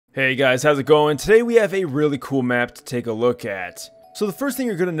Hey guys, how's it going? Today we have a really cool map to take a look at. So the first thing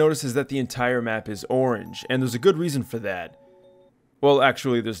you're going to notice is that the entire map is orange, and there's a good reason for that. Well,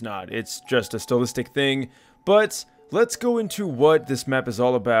 actually there's not. It's just a stylistic thing, but let's go into what this map is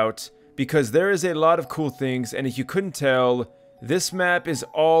all about, because there is a lot of cool things, and if you couldn't tell, this map is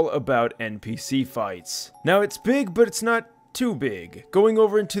all about NPC fights. Now it's big, but it's not too big. Going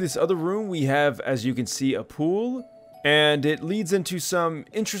over into this other room, we have, as you can see, a pool. And it leads into some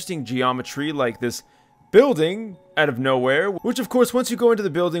interesting geometry, like this building out of nowhere, which of course, once you go into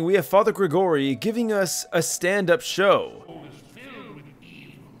the building, we have Father Gregory giving us a stand-up show.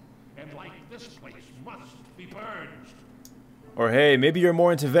 Or hey, maybe you're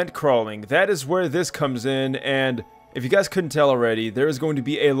more into vent crawling. That is where this comes in, and if you guys couldn't tell already, there is going to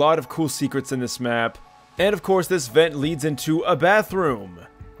be a lot of cool secrets in this map. And of course, this vent leads into a bathroom.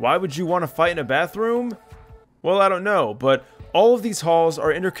 Why would you want to fight in a bathroom? Well, I don't know, but all of these halls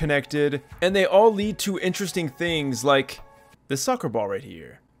are interconnected, and they all lead to interesting things like this soccer ball right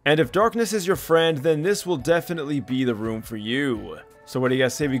here. And if darkness is your friend, then this will definitely be the room for you. So what do you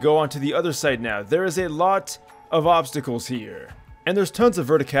guys say we go on to the other side now? There is a lot of obstacles here. And there's tons of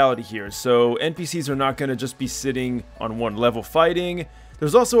verticality here, so NPCs are not going to just be sitting on one level fighting.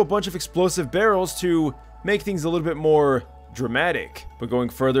 There's also a bunch of explosive barrels to make things a little bit more dramatic. But going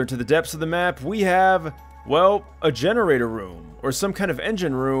further into the depths of the map, we have, well, a generator room, or some kind of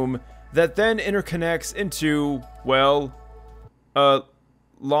engine room, that then interconnects into, well, a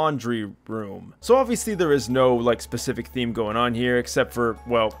laundry room. So obviously there is no, like, specific theme going on here, except for,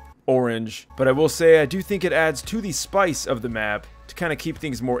 well, orange. But I will say, I do think it adds to the spice of the map to kind of keep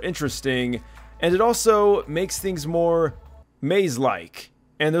things more interesting, and it also makes things more maze-like.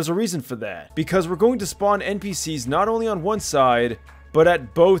 And there's a reason for that, because we're going to spawn NPCs not only on one side, but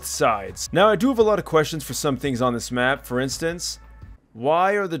at both sides. Now, I do have a lot of questions for some things on this map. For instance,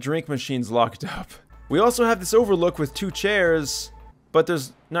 why are the drink machines locked up? We also have this overlook with two chairs, but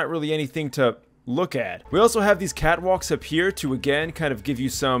there's not really anything to look at. We also have these catwalks up here to, again, kind of give you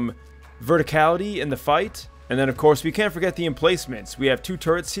some verticality in the fight. And then, of course, we can't forget the emplacements. We have two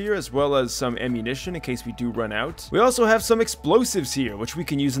turrets here, as well as some ammunition in case we do run out. We also have some explosives here, which we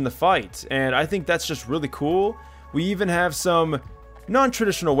can use in the fight. And I think that's just really cool. We even have some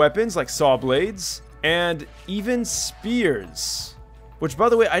non-traditional weapons like saw blades and even spears, which, by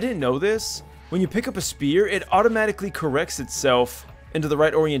the way, I didn't know this. When you pick up a spear, it automatically corrects itself into the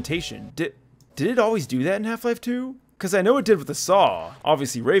right orientation. Did it always do that in Half-Life 2? Because I know it did with the saw,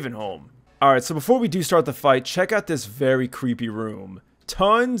 obviously Ravenholm. Alright, so before we do start the fight, check out this very creepy room.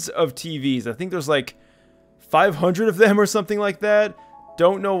 Tons of TVs. I think there's like 500 of them or something like that.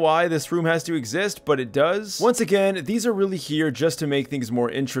 Don't know why this room has to exist, but it does. Once again, these are really here just to make things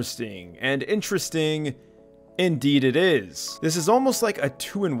more interesting. And interesting, indeed it is. This is almost like a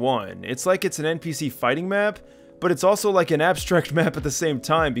 2-in-1. It's like it's an NPC fighting map, but it's also like an abstract map at the same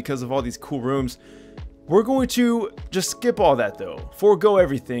time because of all these cool rooms. We're going to just skip all that though. Forego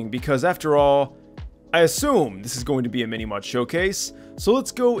everything, because after all, I assume this is going to be a mini-mod showcase. So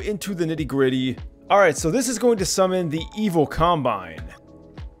let's go into the nitty-gritty. Alright, so this is going to summon the evil Combine.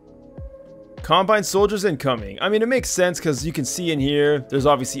 Combine soldiers incoming. I mean, it makes sense because you can see in here, there's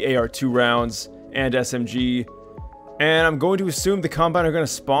obviously AR2 rounds and SMG. And I'm going to assume the Combine are going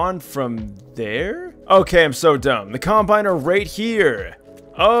to spawn from there? Okay, I'm so dumb. The Combine are right here.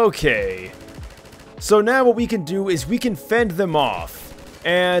 Okay. So now what we can do is we can fend them off.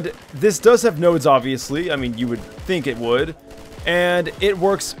 And this does have nodes, obviously. I mean, you would think it would. And it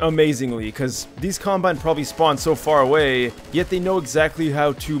works amazingly, because these Combine probably spawn so far away, yet they know exactly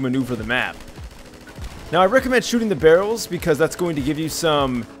how to maneuver the map. Now, I recommend shooting the barrels, because that's going to give you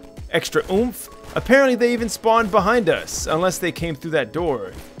some extra oomph. Apparently, they even spawned behind us, unless they came through that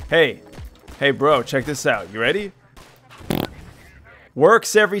door. Hey bro, check this out. You ready?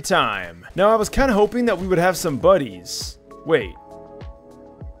 Works every time. Now, I was kind of hoping that we would have some buddies. Wait.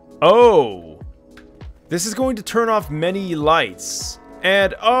 Oh. This is going to turn off many lights.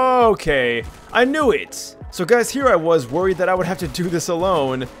 And, okay, I knew it. So guys, here I was worried that I would have to do this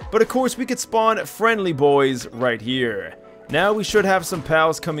alone, but of course we could spawn friendly boys right here. Now we should have some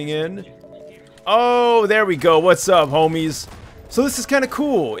pals coming in. Oh, there we go. What's up, homies? So this is kind of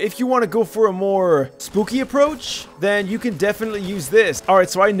cool. If you want to go for a more spooky approach, then you can definitely use this. Alright,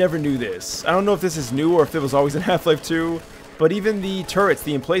 so I never knew this. I don't know if this is new or if it was always in Half-Life 2. But even the turrets,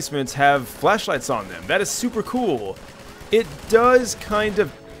 the emplacements, have flashlights on them. That is super cool. It does kind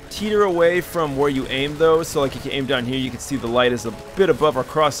of teeter away from where you aim, though. So, like, if you aim down here, you can see the light is a bit above our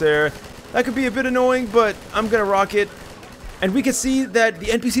crosshair. That could be a bit annoying, but I'm gonna rock it. And we can see that the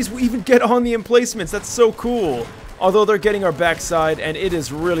NPCs will even get on the emplacements. That's so cool. Although they're getting our backside, and it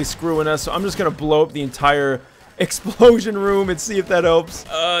is really screwing us. So I'm just going to blow up the entire explosion room and see if that helps.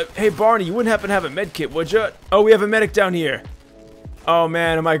 Hey, Barney, you wouldn't happen to have a med kit, would you? Oh, we have a medic down here. Oh,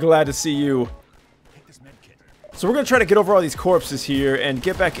 man, am I glad to see you. So we're going to try to get over all these corpses here and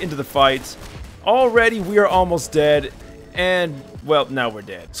get back into the fight. Already, we are almost dead. And, well, now we're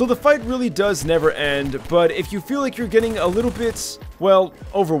dead. So the fight really does never end, but if you feel like you're getting a little bit, well,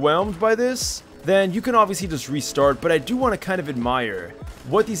 overwhelmed by this, then you can obviously just restart, but I do want to kind of admire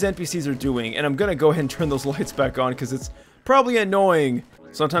what these NPCs are doing, and I'm going to go ahead and turn those lights back on because it's probably annoying.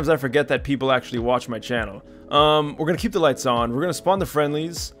 Sometimes I forget that people actually watch my channel. We're going to keep the lights on, we're going to spawn the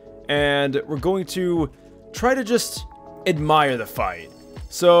friendlies, and we're going to try to just admire the fight.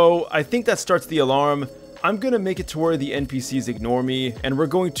 So I think that starts the alarm. I'm going to make it to where the NPCs ignore me, and we're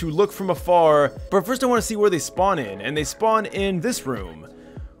going to look from afar, but first I want to see where they spawn in, and they spawn in this room,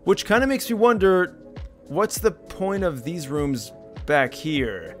 which kind of makes me wonder, what's the point of these rooms back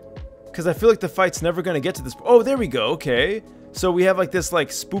here? Because I feel like the fight's never going to get to this. Oh, there we go, okay. So we have like this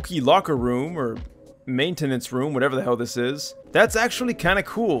like spooky locker room, or maintenance room, whatever the hell this is. That's actually kind of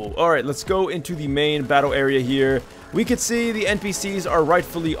cool. Alright, let's go into the main battle area here. We can see the NPCs are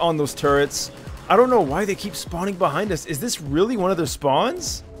rightfully on those turrets. I don't know why they keep spawning behind us. Is this really one of their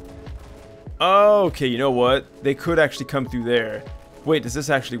spawns? Oh, okay, you know what? They could actually come through there. Wait, does this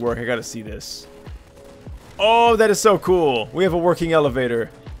actually work? I gotta see this. Oh, that is so cool. We have a working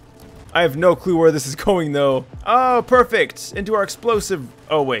elevator. I have no clue where this is going, though. Oh, perfect. Into our explosive...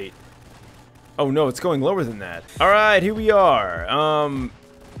 Oh, wait. Oh, no, it's going lower than that. Alright, here we are.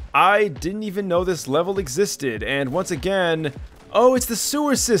 I didn't even know this level existed. And once again... Oh, it's the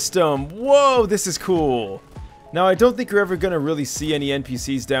sewer system! Whoa, this is cool! Now, I don't think you're ever gonna really see any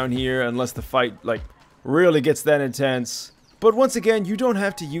NPCs down here unless the fight, like, really gets that intense. But once again, you don't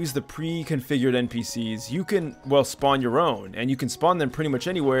have to use the pre-configured NPCs. You can, well, spawn your own, and you can spawn them pretty much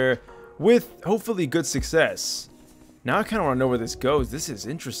anywhere with, hopefully, good success. Now I kind of want to know where this goes. This is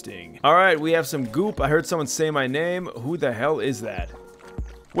interesting. Alright, we have some goop. I heard someone say my name. Who the hell is that?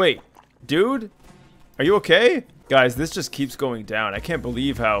 Wait, dude? Are you okay? Guys, this just keeps going down. I can't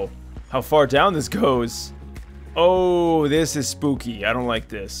believe how far down this goes. Oh, this is spooky. I don't like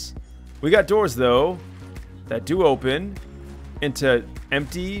this. We got doors, though, that do open into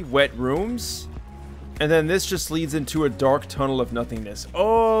empty, wet rooms. And then this just leads into a dark tunnel of nothingness.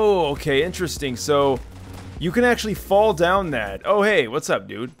 Oh, okay, interesting. So, you can actually fall down that. Oh, hey, what's up,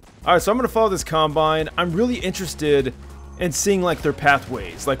 dude? Alright, so I'm going to follow this combine. I'm really interested in seeing, like, their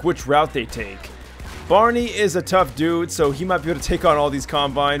pathways, like which route they take. Barney is a tough dude, so he might be able to take on all these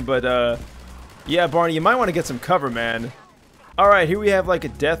combine, but, yeah, Barney, you might want to get some cover, man. Alright, here we have, like, a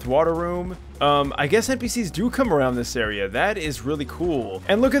death water room. I guess NPCs do come around this area. That is really cool.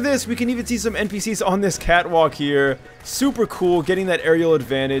 And look at this, we can even see some NPCs on this catwalk here. Super cool, getting that aerial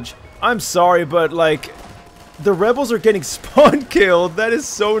advantage. I'm sorry, but, like, the rebels are getting spawn killed. That is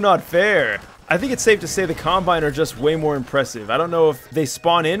so not fair. I think it's safe to say the Combine are just way more impressive. I don't know if they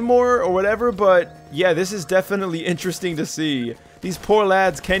spawn in more or whatever, but yeah, this is definitely interesting to see. These poor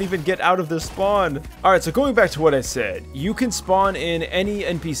lads can't even get out of their spawn. Alright, so going back to what I said, you can spawn in any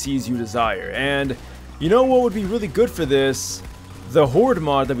NPCs you desire, and you know what would be really good for this? The Horde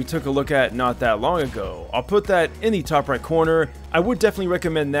mod that we took a look at not that long ago. I'll put that in the top right corner. I would definitely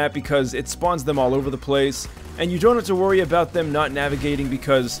recommend that because it spawns them all over the place, and you don't have to worry about them not navigating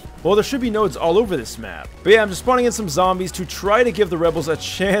because, well, there should be nodes all over this map. But yeah, I'm just spawning in some zombies to try to give the rebels a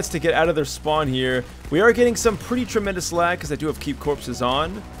chance to get out of their spawn here. We are getting some pretty tremendous lag because I do have keep corpses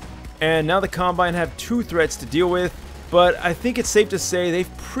on. And now the Combine have 2 threats to deal with, but I think it's safe to say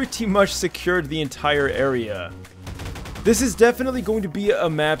they've pretty much secured the entire area. This is definitely going to be a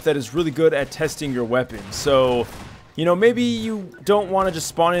map that is really good at testing your weapons, so, you know, maybe you don't want to just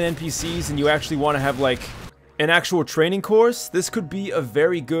spawn in NPCs and you actually want to have, like, an actual training course. This could be a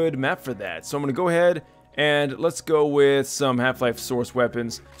very good map for that. So I'm going to go ahead and let's go with some Half-Life source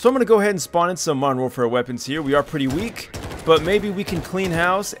weapons. So I'm going to go ahead and spawn in some Modern Warfare weapons here. We are pretty weak, but maybe we can clean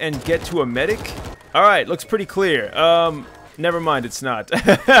house and get to a medic. Alright, looks pretty clear. Never mind, it's not.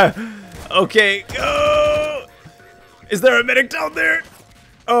 Okay, go! Is there a medic down there?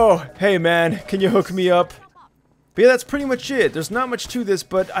 Oh, hey man, can you hook me up? But yeah, that's pretty much it. There's not much to this,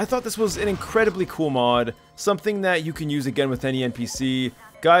 but I thought this was an incredibly cool mod. Something that you can use again with any NPC.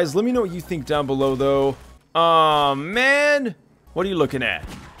 Guys, let me know what you think down below, though. Aw, man! What are you looking at,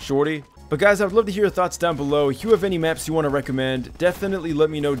 shorty? But guys, I would love to hear your thoughts down below. If you have any maps you want to recommend, definitely let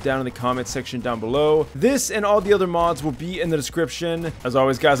me know down in the comment section down below. This and all the other mods will be in the description. As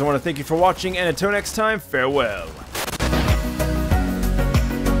always, guys, I want to thank you for watching, and until next time, farewell.